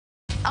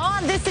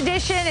On this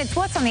edition, it's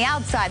what's on the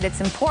outside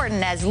that's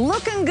important, as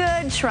looking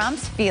good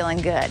trumps feeling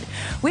good.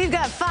 We've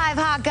got 5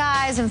 hot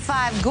guys and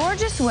 5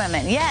 gorgeous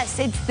women. Yes,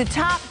 it's the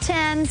top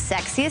 10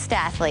 sexiest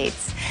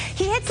athletes.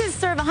 He hits his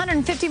serve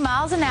 150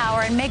 miles an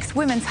hour and makes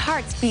women's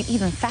hearts beat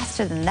even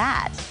faster than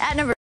that. At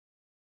number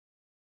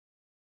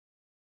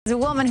is a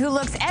woman who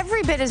looks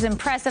every bit as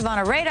impressive on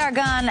a radar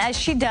gun as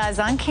she does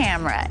on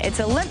camera. It's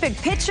Olympic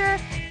pitcher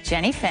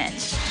Jennie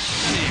Finch.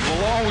 She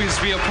will always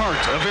be a part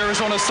of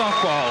Arizona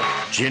softball.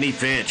 Jennie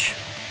Finch.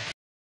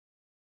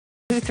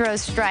 Who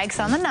throws strikes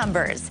on the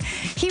numbers.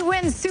 He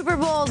wins Super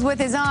Bowls with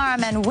his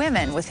arm and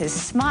women with his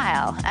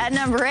smile. At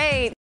number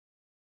 8,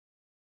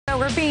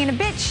 we're being a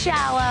bit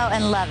shallow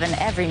and loving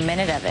every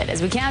minute of it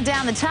as we count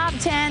down the top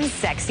 10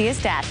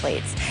 sexiest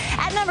athletes.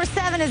 At number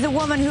 7 is a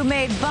woman who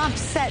made bump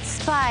set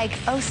Spike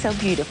oh so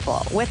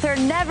beautiful. With her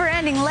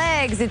never-ending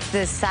legs, it's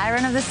the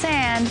siren of the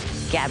sand,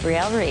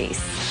 Gabrielle Reece.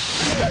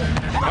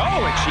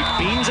 Oh, and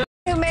she beans it.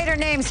 Who made her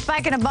name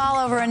spiking a ball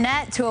over a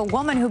net to a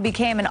woman who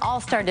became an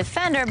all-star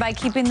defender by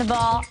keeping the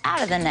ball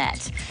out of the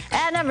net.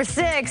 At number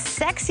 6,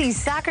 sexy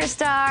soccer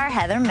star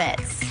Heather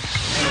Mitts.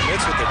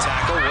 Mitts with the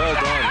tackle, well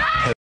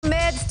done.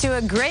 Mitts to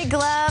a great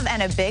glove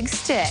and a big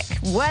stick.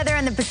 Whether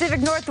in the Pacific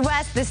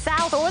Northwest, the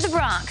South, or the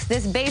Bronx,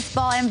 this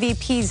baseball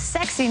MVP's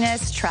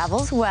sexiness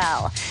travels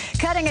well.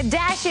 Cutting a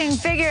dashing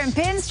figure in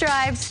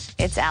pinstripes,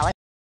 it's Alex.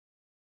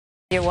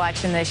 You're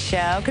watching this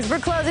show because we're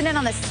closing in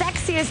on the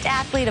sexiest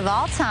athlete of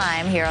all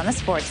time here on the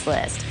Sports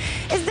List.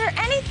 Is there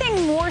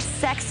anything more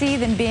sexy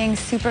than being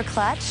super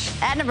clutch?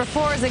 At number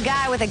 4 is a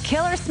guy with a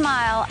killer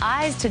smile,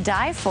 eyes to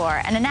die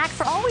for, and a knack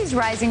for always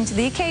rising to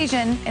the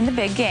occasion in the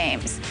big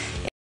games.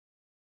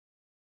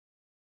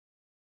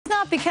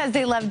 Not because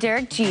they love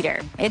Derek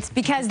Jeter. It's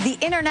because the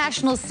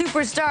international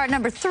superstar at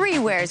number 3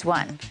 wears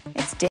one.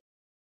 It's the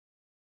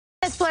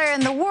best player in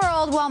the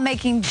world while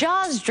making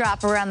jaws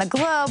drop around the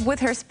globe with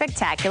her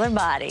spectacular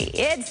body.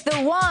 It's the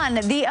one,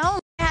 the only,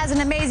 has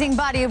an amazing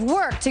body of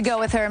work to go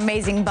with her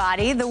amazing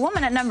body. The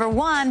woman at number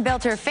 1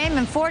 built her fame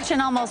and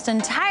fortune almost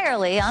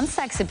entirely on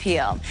sex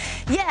appeal.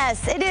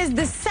 Yes, it is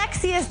the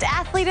sexiest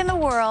athlete in the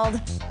world,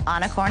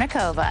 Anna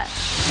Kournikova.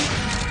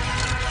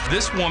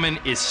 This woman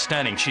is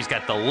stunning. She's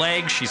got the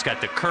legs, she's got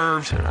the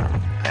curves.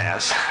 Her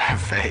ass, her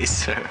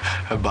face,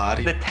 her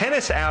body. The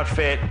tennis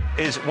outfit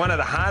is one of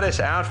the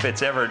hottest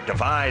outfits ever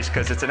devised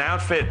because it's an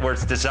outfit where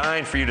it's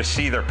designed for you to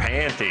see their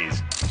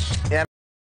panties. Yeah.